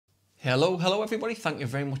Hello everybody, thank you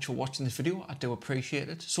very much for watching this video, I do appreciate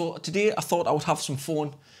it. So today I thought I would have some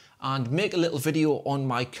fun and make a little video on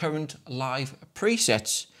my current live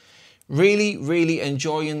presets. Really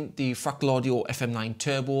enjoying the Fractal Audio FM9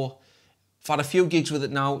 Turbo. I've had a few gigs with it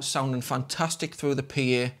now, sounding fantastic through the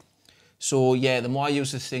PA. So yeah, the more I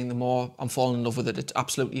use this thing, the more I'm falling in love with it. It's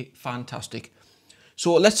absolutely fantastic.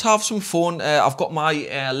 So let's have some fun. I've got my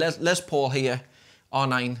Les Paul here,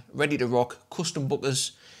 R9, ready to rock, custom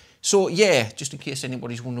bookers. So yeah, just in case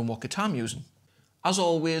anybody's wondering what guitar I'm using. As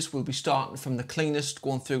always, we'll be starting from the cleanest,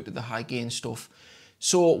 going through to the high gain stuff.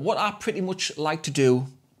 So what I pretty much like to do,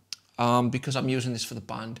 because I'm using this for the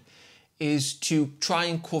band, is to try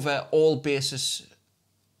and cover all bases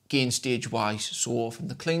gain stage wise. So from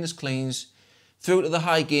the cleanest cleans through to the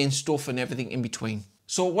high gain stuff and everything in between.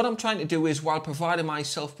 So what I'm trying to do is, while providing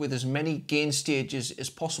myself with as many gain stages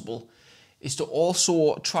as possible, is to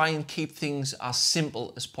also try and keep things as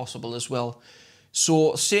simple as possible as well.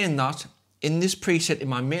 So saying that, in this preset, in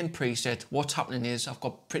my main preset, what's happening is I've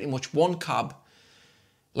got pretty much one cab.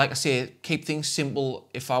 Like I say, keep things simple.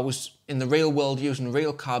 If I was in the real world using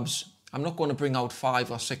real cabs, I'm not going to bring out 5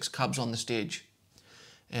 or 6 cabs on the stage.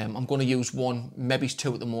 I'm going to use one, maybe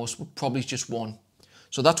 2 at the most, but probably just one.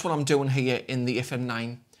 So that's what I'm doing here in the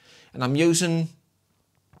FM9. And I'm using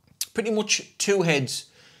pretty much 2 heads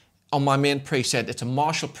on my main preset. It's a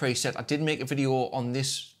Marshall preset. I did make a video on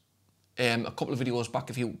this a couple of videos back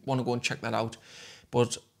if you want to go and check that out.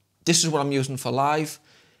 But this is what I'm using for live.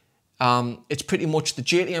 It's pretty much the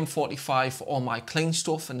JTM 45 for all my clean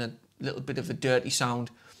stuff and a little bit of a dirty sound.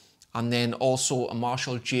 And then also a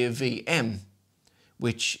Marshall JVM,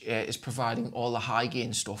 which is providing all the high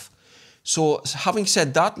gain stuff. So having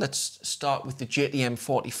said that, let's start with the JTM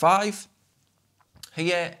 45.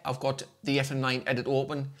 Here I've got the FM9 edit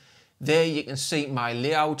open. There you can see my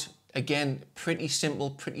layout. Again, pretty simple,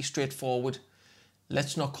 pretty straightforward.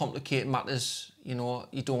 Let's not complicate matters. You know,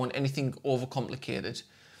 you don't want anything overcomplicated.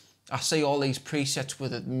 I see all these presets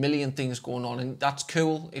with a million things going on, and that's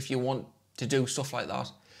cool if you want to do stuff like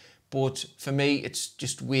that. But for me, it's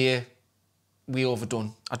just way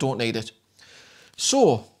overdone. I don't need it.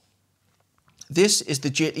 So this is the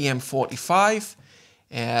JTM 45.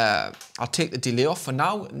 I'll take the delay off for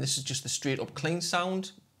now, and this is just the straight up clean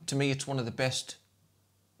sound. To me, it's one of the best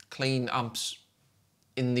clean amps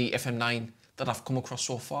in the FM9 that I've come across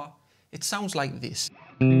so far. It sounds like this.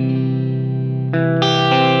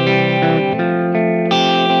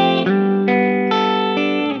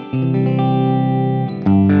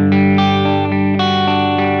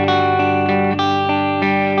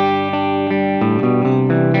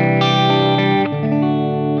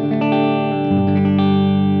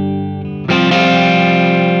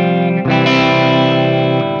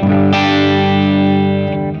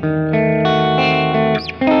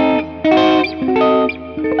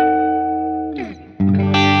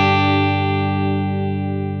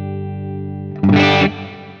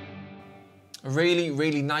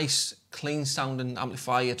 Really nice, clean sounding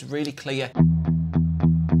amplifier. It's really clear.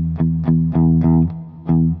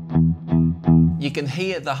 You can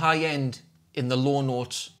hear the high end in the low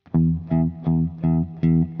notes.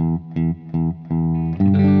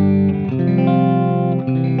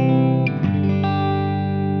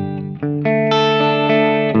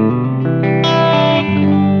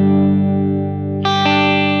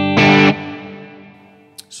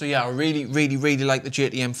 So yeah, I really like the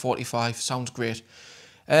JTM 45, sounds great.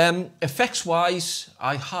 Effects wise,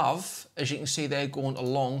 I have, as you can see there going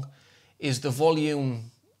along, is the volume.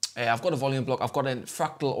 I've got a volume block. I've got a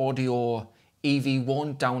Fractal Audio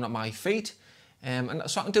EV1 down at my feet, and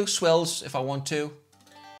so I can do swells if I want to.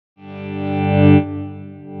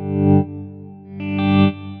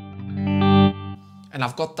 And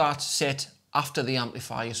I've got that set after the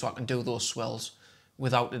amplifier, so I can do those swells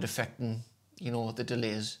without it affecting, you know, the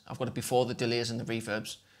delays. I've got it before the delays and the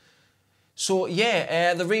reverbs. So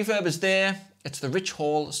yeah, the reverb is there. It's the Rich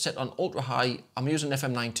Hall set on ultra high. I'm using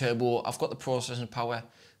FM9 Turbo. I've got the processing power,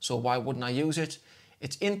 so why wouldn't I use it?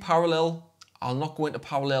 It's in parallel. I'll not go into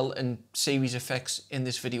parallel and series effects in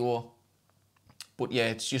this video, but yeah,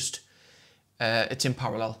 it's just it's in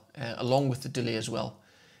parallel along with the delay as well.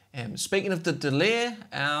 Speaking of the delay,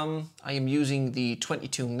 I am using the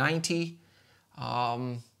 2290.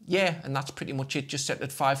 Yeah, and that's pretty much it. Just set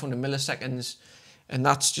at 500 milliseconds. And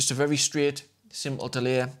that's just a very straight, simple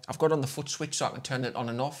delay. I've got on the foot switch so I can turn it on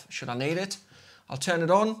and off should I need it. I'll turn it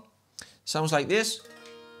on. Sounds like this.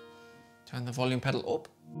 Turn the volume pedal up.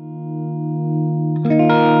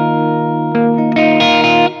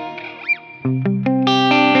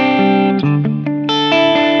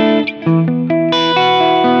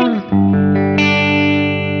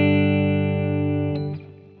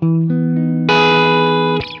 Really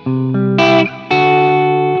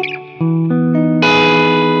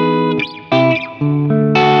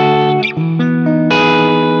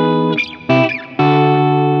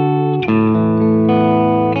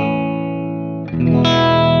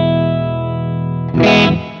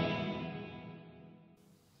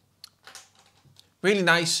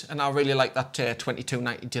nice, and I really like that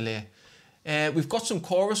 2290 delay. We've got some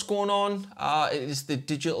chorus going on. It is the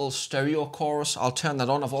digital stereo chorus. I'll turn that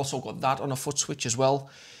on. I've also got that on a foot switch as well.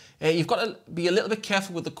 You've got to be a little bit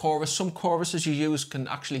careful with the chorus. Some choruses you use can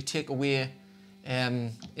actually take away,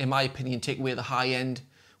 in my opinion, take away the high end,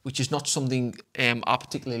 which is not something I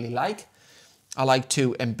particularly like. I like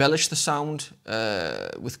to embellish the sound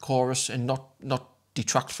with chorus and not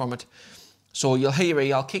detract from it. So you'll hear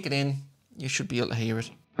it, I'll kick it in. You should be able to hear it.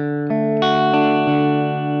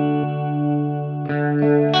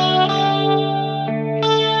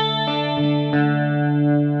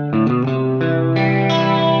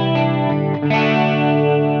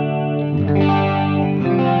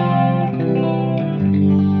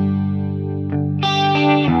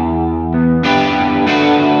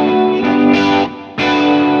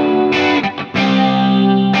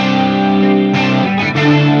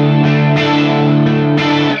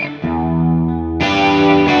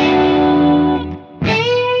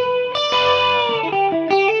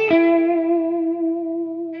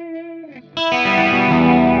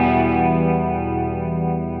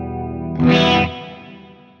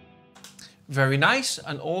 Very nice.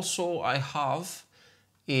 And also I have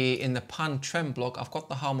in the pan trem block, I've got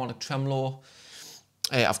the harmonic tremolo.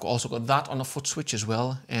 I've also got that on a foot switch as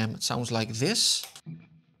well. It sounds like this.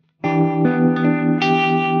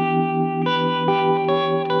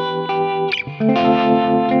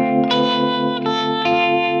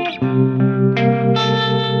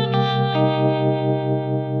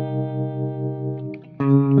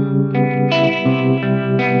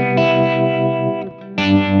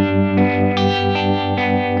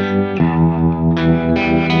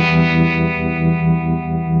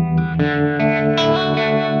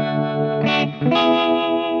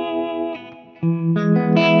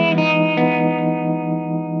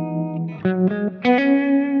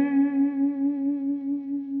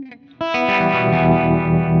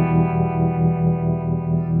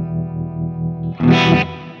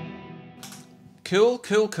 Cool,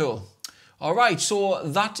 cool, cool. All right, so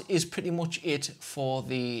that is pretty much it for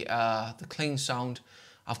the clean sound.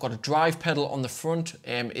 I've got a drive pedal on the front.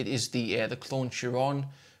 It is the Clone Chiron,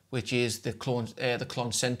 which is the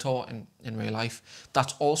Clone Centaur in real life.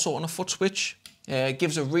 That's also on a foot switch.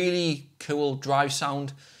 Gives a really cool drive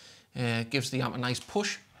sound. Gives the amp a nice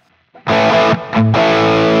push.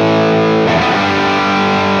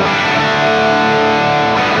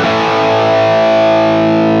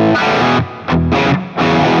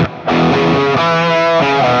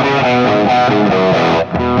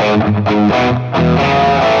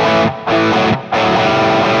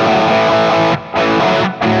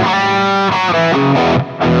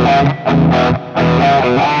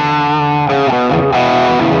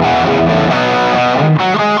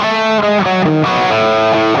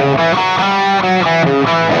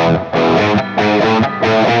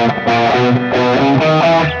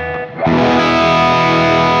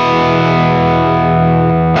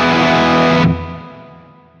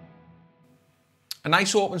 A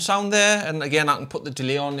nice open sound there, and again I can put the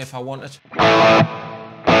delay on if I want it.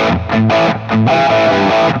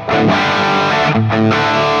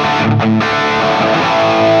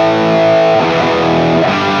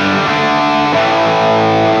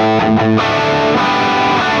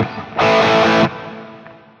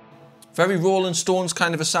 Very Rolling Stones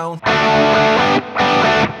kind of a sound.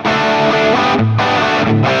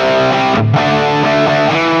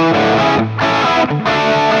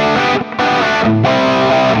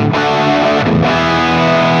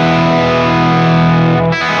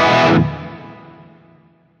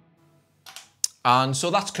 And so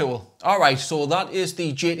that's cool. All right, so that is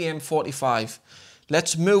the JTM 45.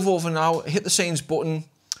 Let's move over now, hit the scenes button.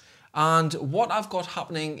 And what I've got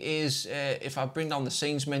happening is, if I bring down the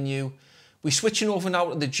scenes menu, we're switching over now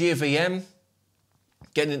to the JVM,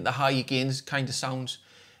 getting into the higher gains kind of sounds.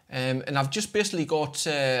 And I've just basically got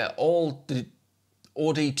all the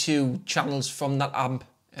OD2 channels from that amp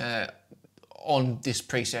on this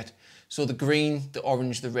preset. So the green, the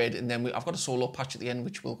orange, the red, and then I've got a solo patch at the end,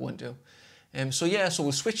 which we'll go into. So yeah, so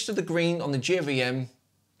we'll switch to the green on the JVM.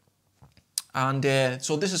 And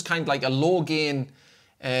so this is kind of like a low gain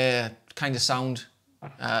kind of sound.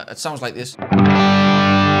 It sounds like this.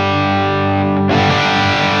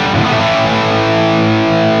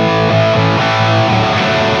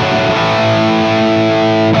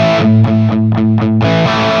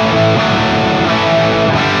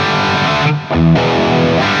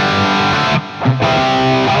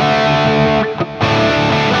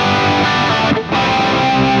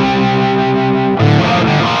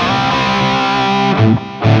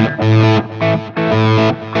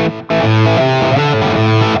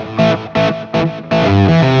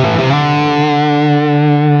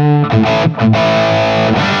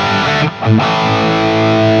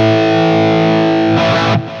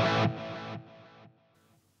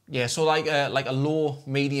 Yeah, so like a low,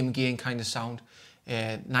 medium gain kind of sound.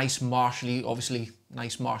 Nice martially, obviously,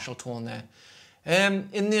 nice martial tone there.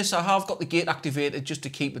 In this, I have got the gate activated just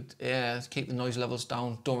to keep the noise levels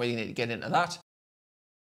down. Don't really need to get into that.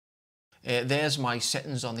 There's my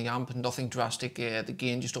settings on the amp, nothing drastic. The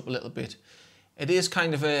gain just up a little bit. It is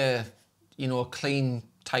kind of a, a clean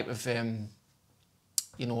type of,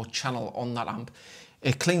 channel on that amp.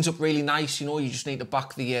 It cleans up really nice. You just need to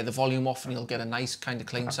back the volume off, and you'll get a nice kind of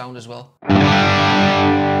clean sound as well.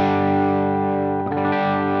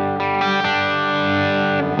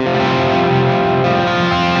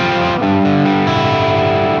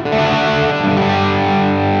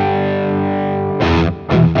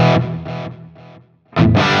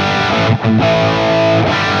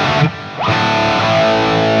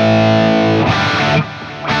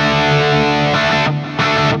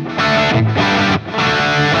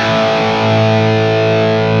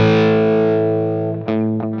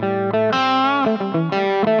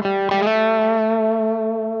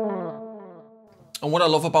 And what I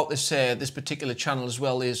love about this particular channel as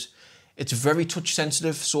well is it's very touch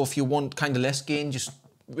sensitive. So if you want kind of less gain, just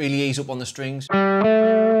really ease up on the strings.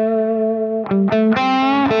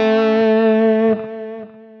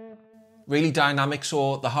 Really dynamic.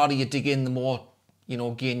 So the harder you dig in, the more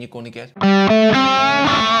gain you're going to get.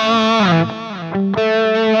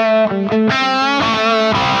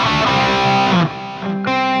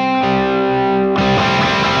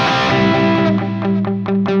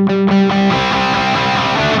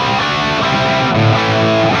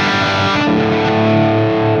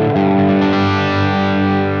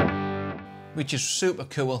 Which is super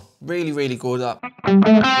cool, really, really good at.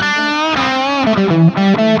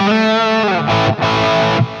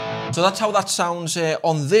 So that's how that sounds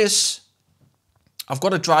on this. I've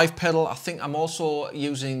got a drive pedal. I think I'm also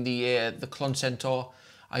using the Clon Centaur.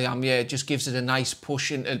 I am, yeah, it just gives it a nice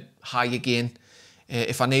push into higher gain.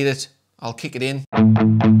 If I need it, I'll kick it in.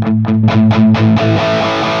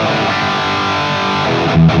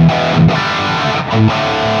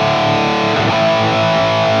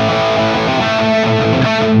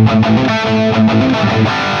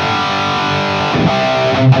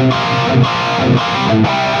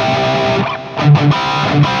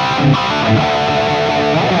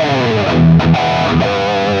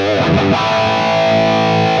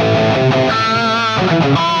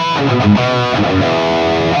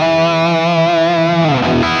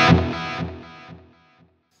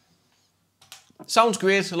 Sounds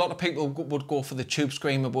great. A lot of people would go for the Tube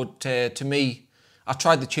Screamer, but to me, I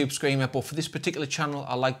tried the Tube Screamer, but for this particular channel,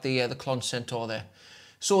 I like the Clon Centaur there.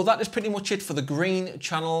 So that is pretty much it for the green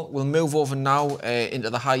channel. We'll move over now into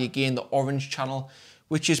the higher gain, the orange channel,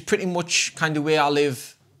 which is pretty much kind of where I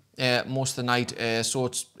live most of the night. So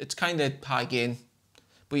it's kind of high gain,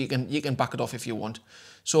 but you can back it off if you want.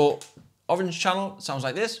 So orange channel sounds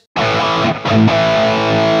like this.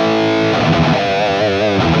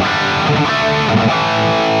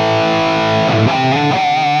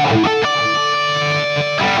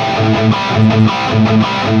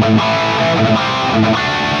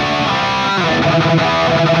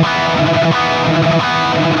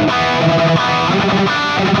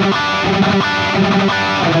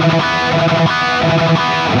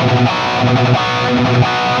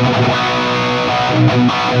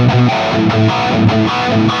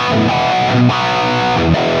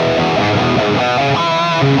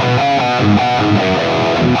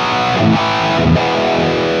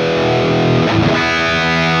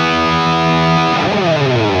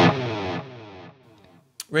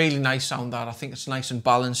 Really nice sound that. I think it's nice and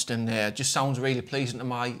balanced, and just sounds really pleasing to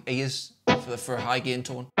my ears for a high gain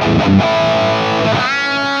tone.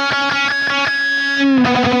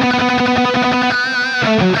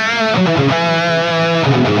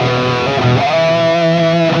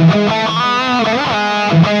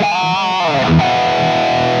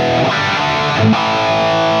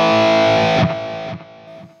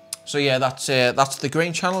 So yeah, that's the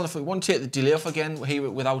green channel. If we want to take the delay off again, we'll hear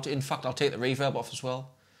it without. In fact, I'll take the reverb off as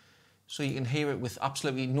well, so you can hear it with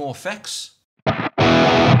absolutely no effects.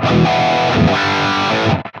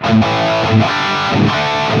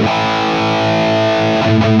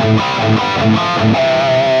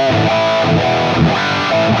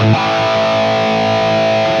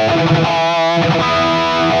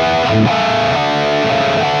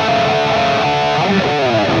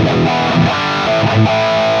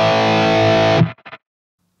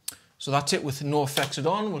 So that's it with no effects at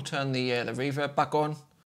all. We'll turn the reverb back on.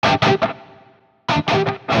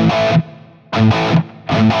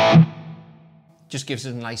 Just gives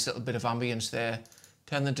it a nice little bit of ambience there.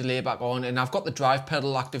 Turn the delay back on, and I've got the drive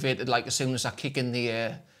pedal activated. Like as soon as I kick in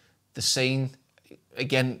the scene,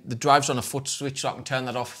 again, the drive's on a foot switch, so I can turn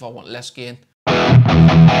that off if I want less gain.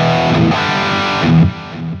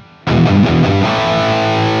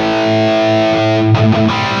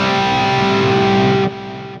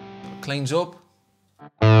 Cleans up.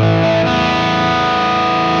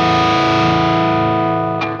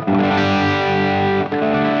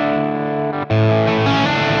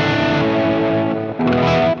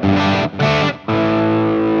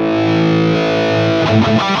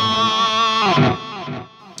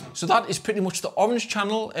 So that is pretty much the orange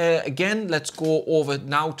channel. Again, let's go over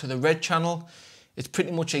now to the red channel. It's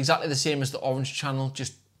pretty much exactly the same as the orange channel,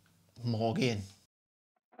 just more gain.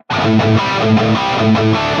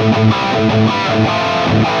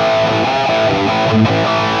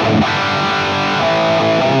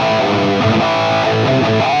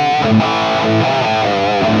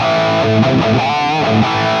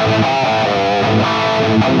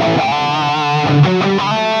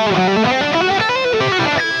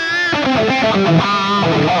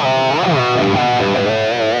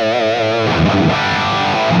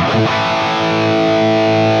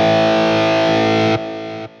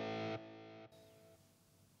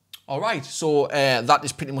 Alright, so that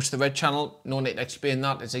is pretty much the red channel. No need to explain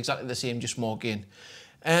that. It's exactly the same, just more gain.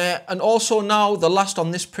 And also now, the last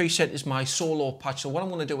on this preset is my solo patch. So what I'm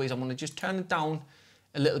going to do is I'm going to just turn it down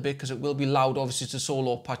a little bit because it will be loud. Obviously, it's a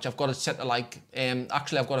solo patch. I've got it set to like,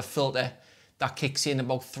 actually I've got a filter that kicks in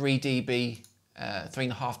about 3 dB,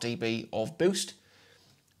 3.5 dB of boost,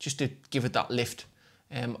 just to give it that lift.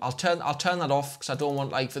 I'll turn that off because I don't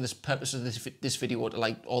want, like, for this purpose of this video, to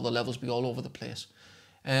like all the levels be all over the place.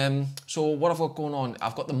 So what I've got going on,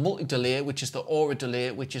 I've got the multi-delay, which is the Aura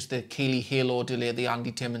delay, which is the Keeley Halo delay, the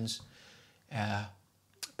Andy Timmons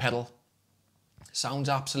pedal. Sounds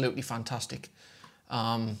absolutely fantastic.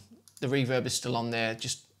 The reverb is still on there,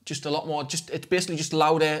 just a lot more, it's basically just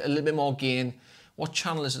louder, a little bit more gain. What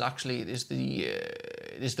channel is it actually? It is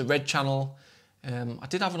the red channel. I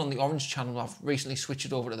did have it on the orange channel. I've recently switched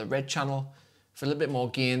it over to the red channel for a little bit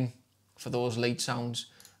more gain for those lead sounds.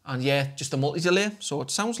 And yeah, just a multi-delay, so it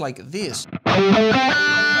sounds like this.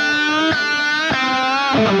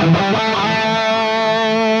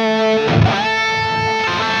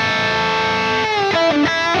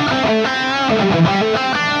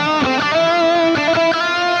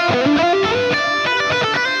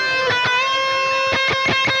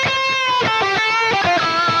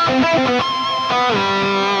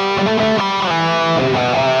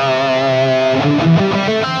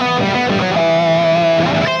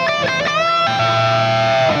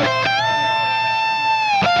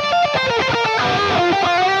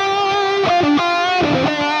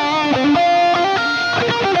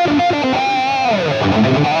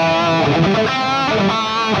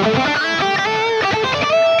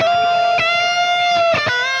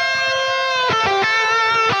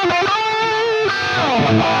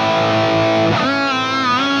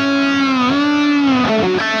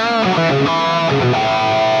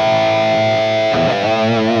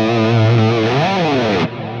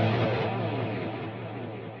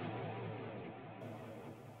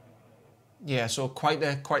 Yeah, so quite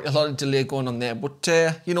a lot of delay going on there, but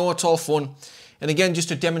you know, it's all fun. And again, just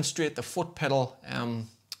to demonstrate the foot pedal,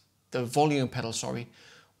 the volume pedal, sorry,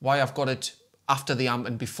 why I've got it after the amp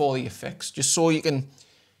and before the effects, just so you can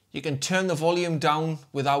turn the volume down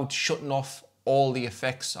without shutting off all the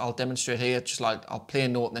effects. I'll demonstrate here, just like I'll play a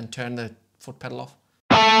note and then turn the foot pedal off.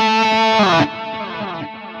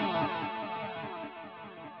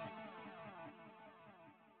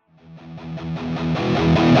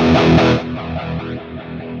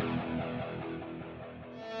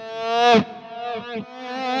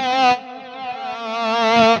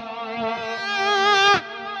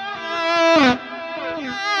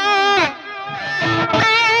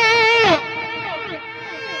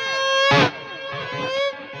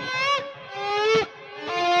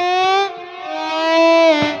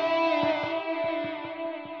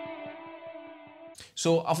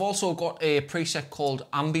 So I've also got a preset called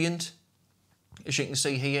Ambient. As you can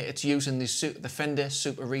see here, it's using the Fender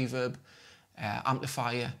Super Reverb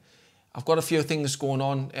amplifier. I've got a few things going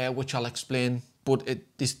on which I'll explain, but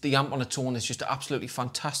the amp on its own is just an absolutely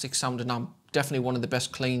fantastic sounding amp. Definitely one of the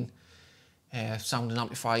best clean sounding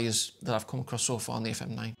amplifiers that I've come across so far on the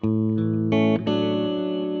FM9.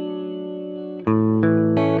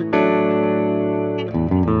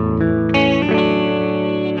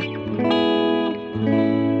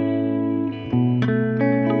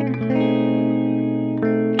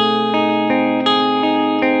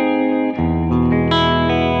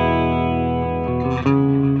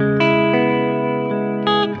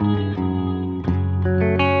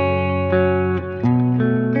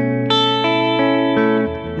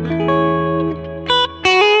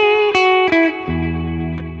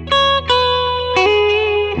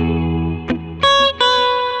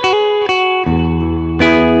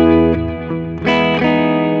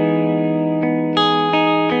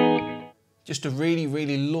 just a really,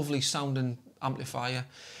 really lovely sounding amplifier.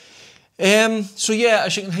 So yeah,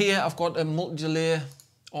 as you can hear, I've got a multi-delay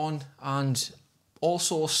on, and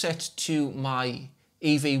also set to my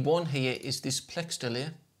EV1 here is this Plex delay.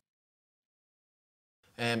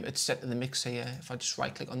 It's set to the mix here. If I just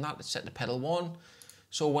right click on that, it's set to pedal 1.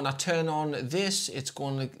 So when I turn on this,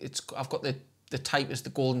 I've got the type is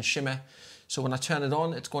the golden shimmer. So when I turn it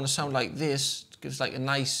on, it's going to sound like this. It gives like a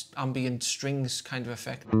nice ambient strings kind of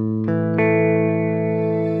effect.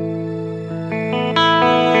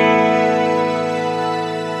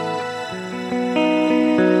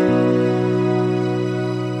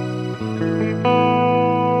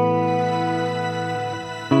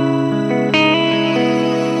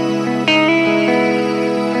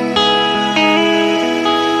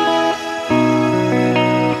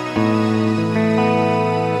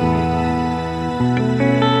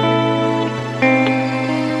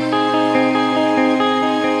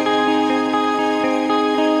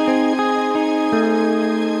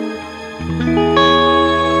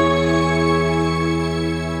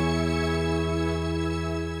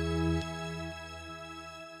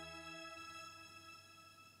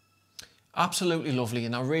 Absolutely lovely,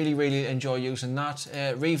 and I really, really enjoy using that.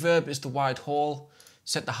 Reverb is the wide hall,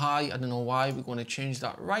 set to high. I don't know why. We're going to change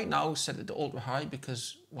that right now, set it to ultra high,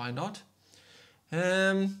 because why not?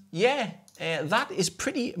 Yeah, that is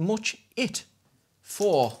pretty much it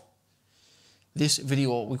for this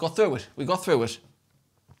video. We got through it.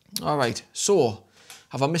 All right, so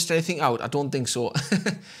have I missed anything out? I don't think so.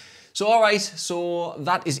 So all right, so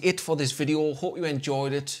that is it for this video. Hope you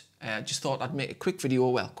enjoyed it. Just thought I'd make a quick video,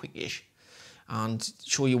 well, quick-ish, and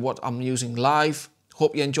show you what I'm using live.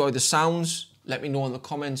 Hope you enjoy the sounds. Let me know in the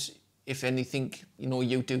comments if anything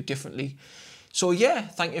you do differently. So yeah,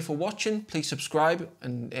 thank you for watching. Please subscribe,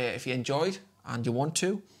 and if you enjoyed and you want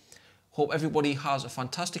to. Hope everybody has a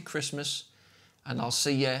fantastic Christmas, and I'll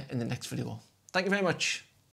see you in the next video. Thank you very much.